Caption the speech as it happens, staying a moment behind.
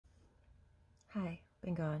Hi,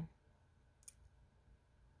 been gone.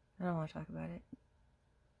 I don't want to talk about it.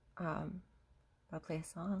 I'll play a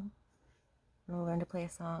song. When we learn to play a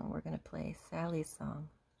song, we're going to play Sally's song.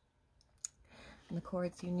 And the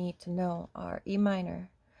chords you need to know are E minor,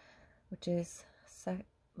 which is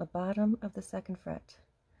the bottom of the 2nd fret,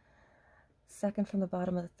 2nd from the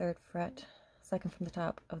bottom of the 3rd fret, 2nd from the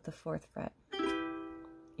top of the 4th fret,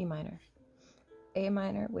 E minor. A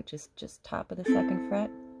minor, which is just top of the 2nd fret,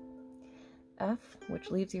 F,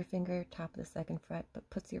 which leaves your finger top of the 2nd fret but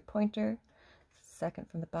puts your pointer 2nd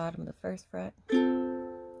from the bottom of the 1st fret,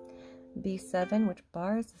 B7, which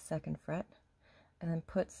bars the 2nd fret and then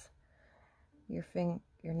puts your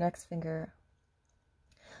next finger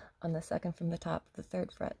on the 2nd from the top of the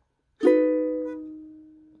 3rd fret.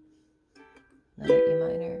 Another E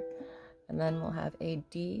minor, and then we'll have a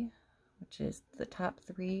D, which is the top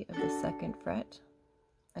 3 of the 2nd fret,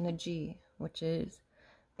 and a G, which is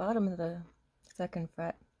bottom of the 2nd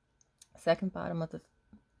fret, 2nd bottom of the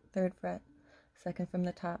 3rd fret, 2nd from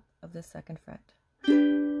the top of the 2nd fret.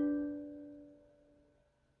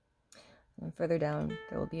 And further down,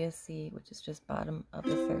 there will be a C, which is just bottom of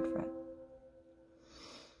the 3rd fret.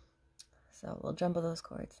 So we'll jumble those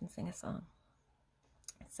chords and sing a song.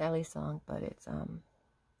 It's Sally's song, but it's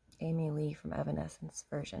Amy Lee from Evanescence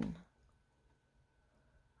version.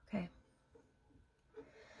 Okay.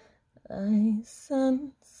 I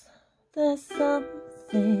sense there's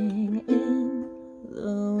something in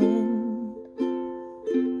the wind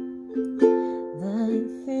that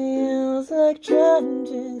feels like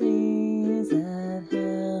tragedies at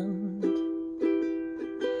hand,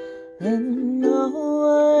 and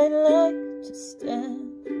no, I'd like to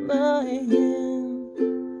stand by him.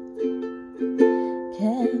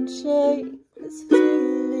 Can't shake this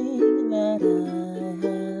feeling that I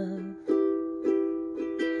have.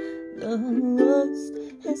 The worst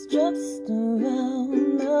is just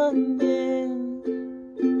around the bend,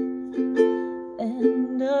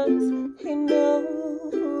 and does he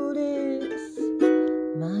notice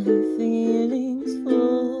my feelings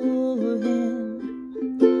for him?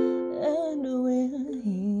 And will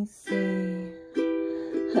he see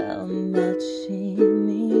how much he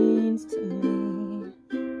means to me?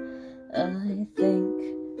 I think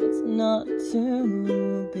it's not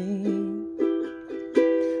to be.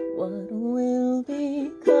 What will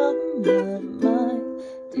become of my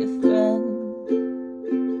dear friend?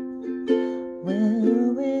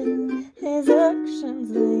 Where will his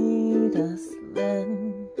actions lead us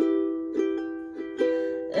then?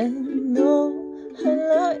 And though I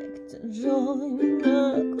like to join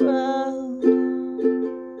the crowd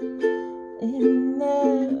in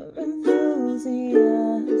their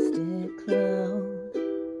enthusiastic crowd,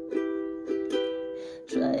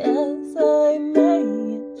 try as I may,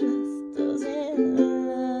 it just doesn't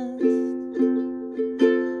last.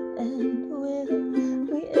 And will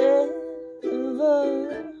we ever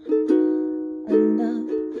end up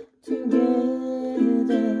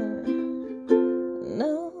together?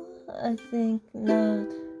 No, I think not.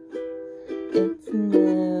 It's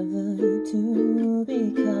never to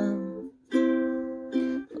become,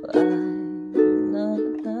 for I'm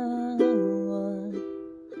not the one.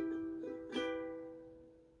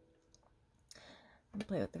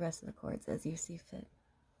 Play with the rest of the chords as you see fit.